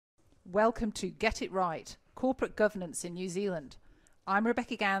Welcome to Get It Right, Corporate Governance in New Zealand. I'm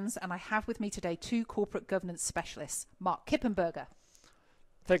Rebecca Gans, and I have with me today two corporate governance specialists, Mark Kippenberger.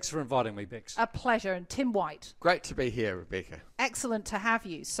 Thanks for inviting me, Bex. A pleasure. And Tim White. Great to be here, Rebecca. Excellent to have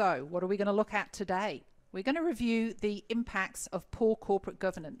you. So, what are we going to look at today? We're going to review the impacts of poor corporate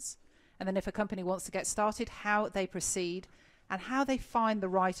governance, and then if a company wants to get started, how they proceed and how they find the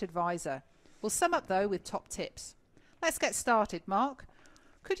right advisor. We'll sum up, though, with top tips. Let's get started. Mark,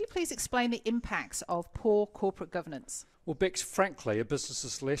 could you please explain the impacts of poor corporate governance? Well, Bex, frankly, a business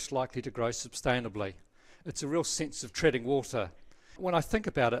is less likely to grow sustainably. It's a real sense of treading water. When I think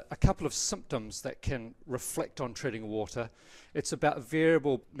about it, a couple of symptoms that can reflect on treading water, it's about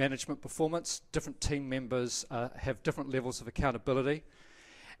variable management performance. Different team members have different levels of accountability,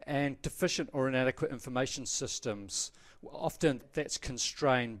 and deficient or inadequate information systems. Often that's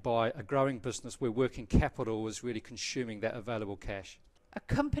constrained by a growing business where working capital is really consuming that available cash. A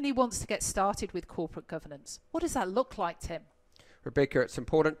company wants to get started with corporate governance. What does that look like, Tim? Rebecca, it's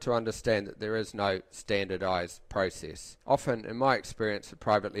important to understand that there is no standardised process. Often, in my experience with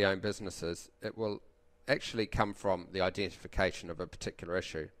privately owned businesses, it will actually come from the identification of a particular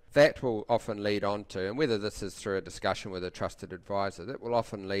issue. That will often lead on to, and whether this is through a discussion with a trusted advisor, that will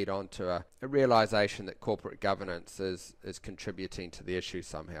often lead on to a realisation that corporate governance is contributing to the issue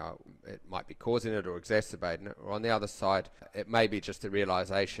somehow. It might be causing it or exacerbating it, or on the other side, it may be just a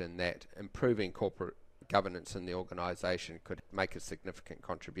realisation that improving corporate governance in the organisation could make a significant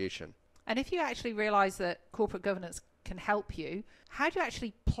contribution. And if you actually realise that corporate governance can help you, how do you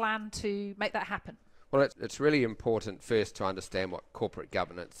actually plan to make that happen? Well, it's really important first to understand what corporate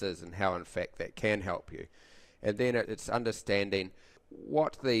governance is and how in fact that can help you. And then it's understanding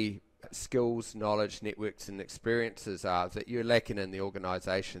what the skills, knowledge, networks and experiences are that you're lacking in the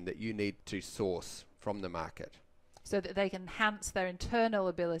organisation that you need to source from the market. So that they can enhance their internal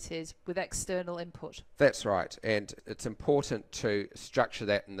abilities with external input. That's right, and it's important to structure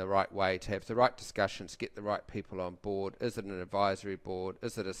that in the right way, to have the right discussions, get the right people on board. Is it an advisory board?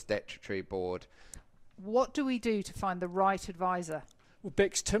 Is it a statutory board? What do we do to find the right advisor? Well,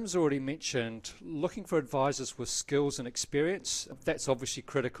 Bex, Tim's already mentioned looking for advisors with skills and experience. That's obviously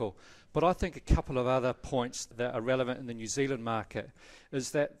critical. But I think a couple of other points that are relevant in the New Zealand market is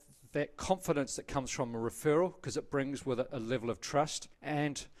that confidence that comes from a referral, because it brings with it a level of trust.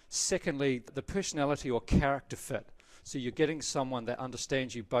 And secondly, the personality or character fit. So you're getting someone that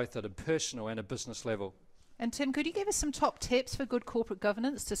understands you both at a personal and a business level. And Tim, could you give us some top tips for good corporate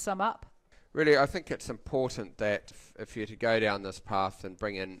governance to sum up? Really, I think it's important that if you're to go down this path and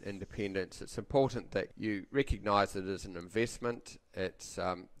bring in independence, it's important that you recognise it as an investment. It's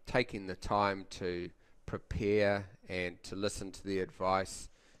taking the time to prepare and to listen to the advice.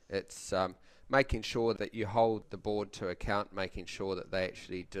 It's making sure that you hold the board to account, making sure that they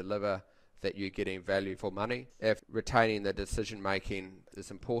actually deliver, that you're getting value for money. If retaining the decision making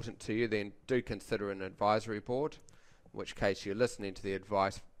is important to you, then do consider an advisory board, in which case you're listening to the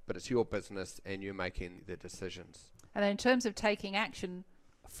advice, but it's your business and you're making the decisions. And then in terms of taking action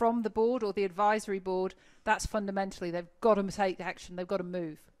from the board or the advisory board, that's fundamentally they've got to take action, they've got to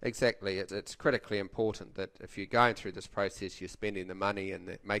move. Exactly. It's critically important that if you're going through this process, you're spending the money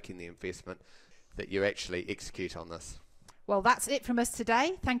and making the investment, that you actually execute on this. Well, that's it from us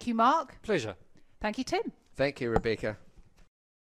today. Thank you, Mark. Pleasure. Thank you, Tim. Thank you, Rebecca.